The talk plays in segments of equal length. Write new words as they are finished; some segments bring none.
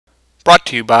Brought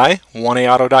to you by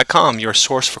 1AAuto.com, your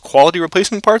source for quality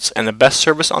replacement parts and the best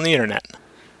service on the internet.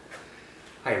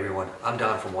 Hi everyone, I'm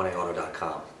Don from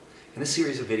 1AAuto.com. In this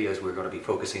series of videos we're going to be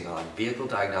focusing on vehicle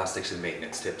diagnostics and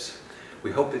maintenance tips. We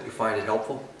hope that you find it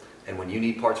helpful, and when you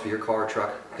need parts for your car or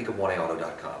truck, think of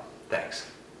 1AAuto.com. Thanks.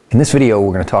 In this video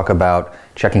we're going to talk about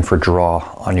checking for draw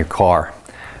on your car.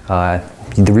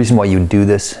 The reason why you would do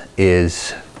this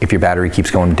is if your battery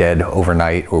keeps going dead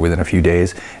overnight or within a few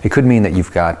days. It could mean that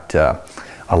you've got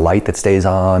a light that stays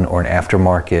on, or an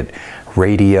aftermarket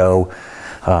radio,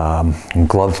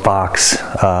 glove box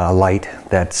light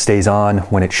that stays on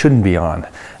when it shouldn't be on.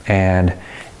 And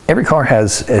every car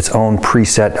has its own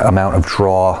preset amount of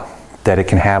draw that it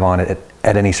can have on it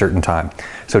at any certain time.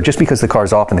 So just because the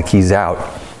car's off and the key's out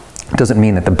doesn't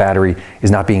mean that the battery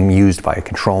is not being used by a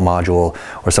control module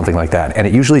or something like that. And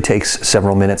it usually takes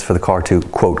several minutes for the car to,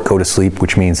 quote, go to sleep,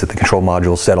 which means that the control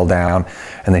modules settle down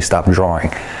and they stop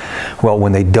drawing. Well,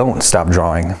 when they don't stop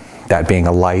drawing, that being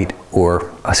a light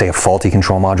or say a faulty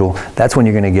control module, that's when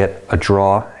you're going to get a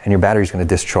draw and your battery's going to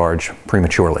discharge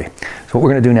prematurely. So what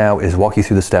we're going to do now is walk you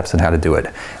through the steps on how to do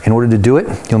it. In order to do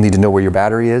it, you'll need to know where your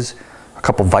battery is, a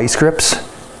couple vice grips,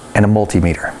 and a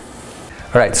multimeter.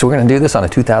 All right, so we're going to do this on a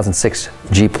 2006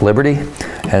 Jeep Liberty,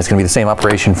 and it's going to be the same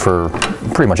operation for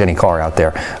pretty much any car out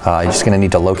there. You're just going to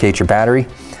need to locate your battery,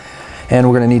 and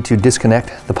we're going to need to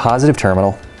disconnect the positive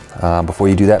terminal. Before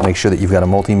you do that, make sure that you've got a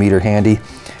multimeter handy.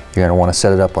 You're going to want to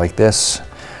set it up like this.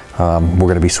 We're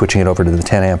going to be switching it over to the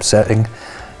 10 amp setting,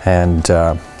 and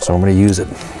so I'm going to use a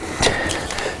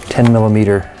 10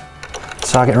 millimeter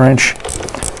socket wrench.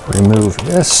 Remove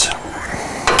this.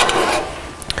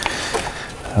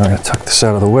 I'm going to tuck this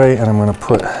out of the way, and I'm going to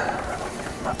put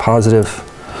my positive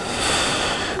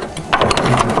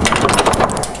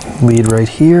lead right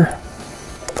here.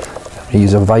 I'm going to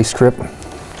use a vice grip.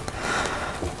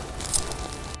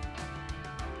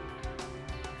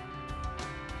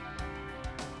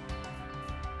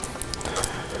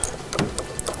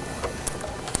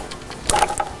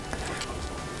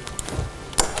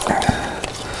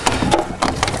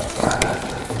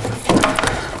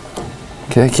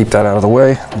 Okay, keep that out of the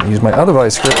way. I'll use my other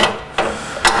vice grip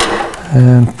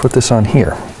and put this on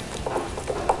here.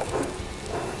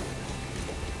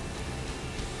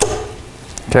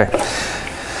 Okay,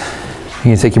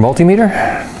 you can take your multimeter,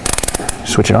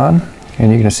 switch it on,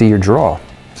 and you're going to see your draw.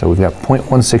 So we've got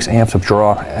 0.16 amps of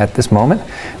draw at this moment.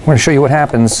 We're going to show you what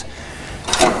happens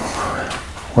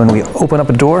when we open up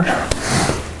a door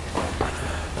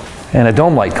and a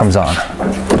dome light comes on.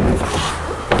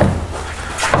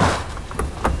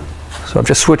 So I've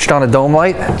just switched on a dome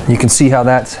light. You can see how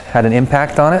that's had an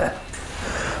impact on it.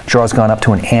 Draw's gone up to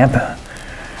 1 amp.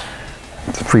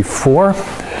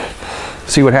 3.4.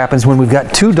 See what happens when we've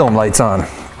got 2 dome lights on.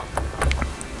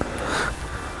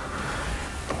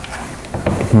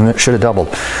 And it should have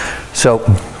doubled. So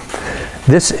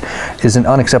this is an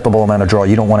unacceptable amount of draw.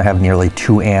 You don't want to have nearly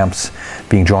 2 amps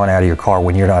being drawn out of your car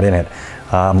when you're not in it.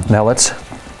 Now let's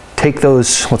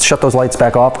shut those lights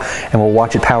back off, and we'll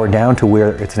watch it power down to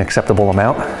where it's an acceptable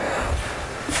amount.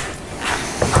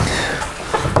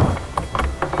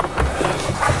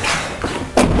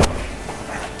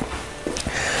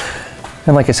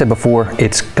 And like I said before,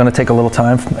 it's going to take a little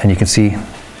time, and you can see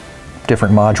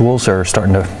different modules are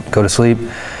starting to go to sleep.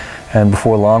 And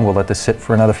before long, we'll let this sit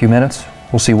for another few minutes.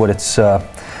 We'll see what its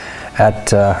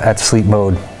at sleep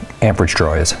mode amperage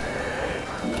draw is.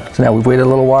 So now we've waited a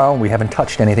little while. We haven't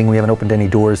touched anything. We haven't opened any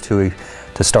doors to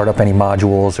start up any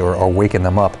modules or waken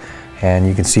them up. And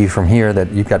you can see from here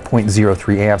that you've got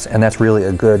 0.03 amps, and that's really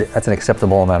that's an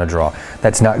acceptable amount of draw.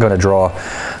 That's not going to draw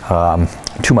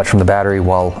too much from the battery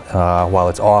while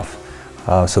it's off.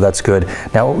 So that's good.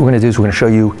 Now what we're going to do is we're going to show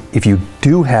you, if you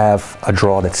do have a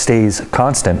draw that stays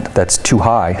constant, that's too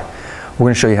high, we're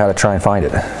going to show you how to try and find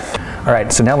it. All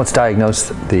right, so now let's diagnose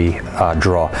the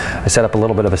draw. I set up a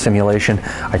little bit of a simulation.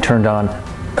 I turned on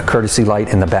a courtesy light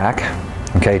in the back,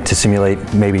 okay, to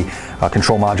simulate maybe a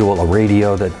control module, a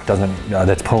radio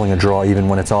that's pulling a draw even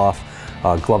when it's off,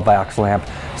 a glove box lamp.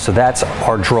 So that's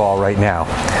our draw right now.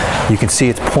 You can see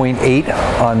it's 0.8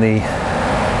 on the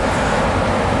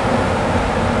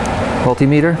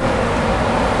multimeter,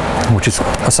 which is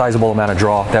a sizable amount of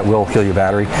draw that will kill your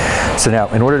battery. So now,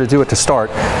 in order to do it to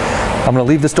start, I'm going to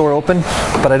leave this door open,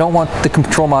 but I don't want the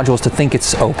control modules to think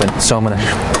it's open. So I'm going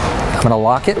to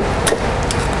lock it,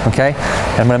 okay?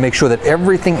 And I'm going to make sure that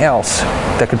everything else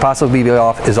that could possibly be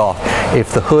off is off.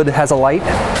 If the hood has a light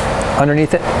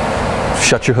underneath it,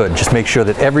 shut your hood. Just make sure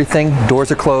that everything,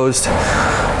 doors are closed,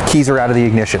 keys are out of the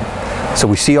ignition. So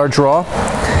we see our draw.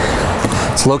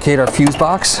 Let's locate our fuse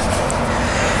box,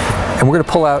 and we're going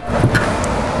to pull out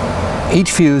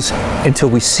each fuse until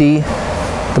we see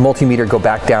the multimeter go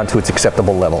back down to its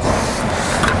acceptable level.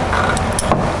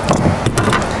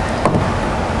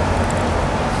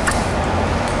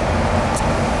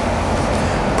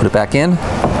 Put it back in,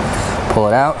 pull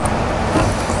it out,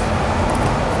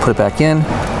 put it back in,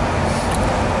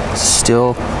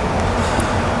 still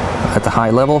at the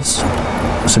high levels.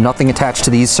 So nothing attached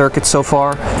to these circuits so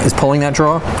far is pulling that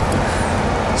draw.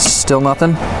 Still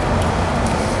nothing.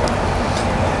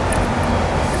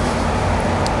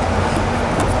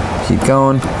 Keep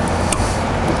going.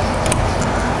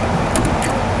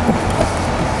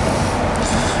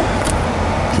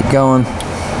 Keep going.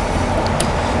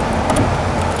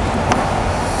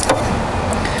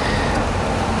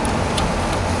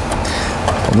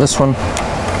 Pull this one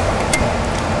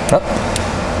up.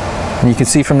 And you can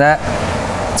see from that,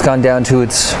 it's gone down to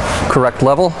its correct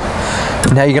level.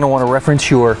 Now you're going to want to reference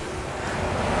your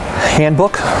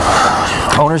handbook,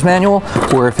 owner's manual,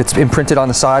 or if it's imprinted on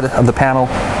the side of the panel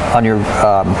on your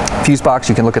fuse box,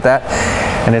 you can look at that.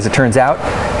 And as it turns out,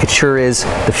 it sure is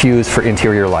the fuse for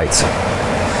interior lights.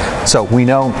 So we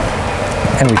know,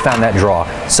 and we found that draw.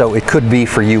 So it could be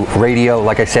for you radio,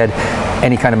 like I said,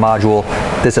 any kind of module.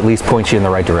 This at least points you in the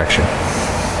right direction.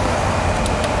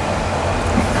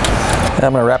 And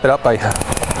I'm going to wrap it up by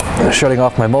shutting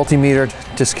off my multimeter,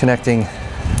 disconnecting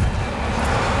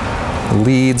the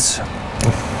leads.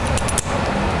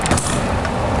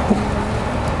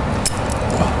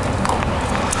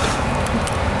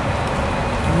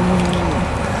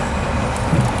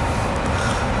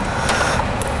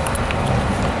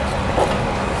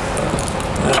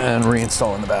 And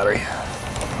reinstalling the battery.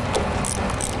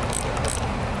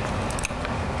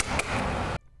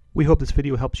 We hope this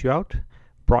video helps you out.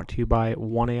 Brought to you by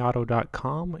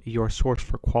oneaauto.com, your source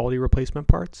for quality replacement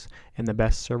parts and the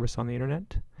best service on the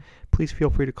internet. Please feel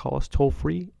free to call us toll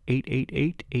free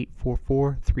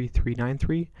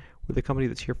 888-844-3393. We're the company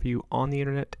that's here for you on the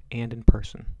internet and in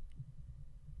person.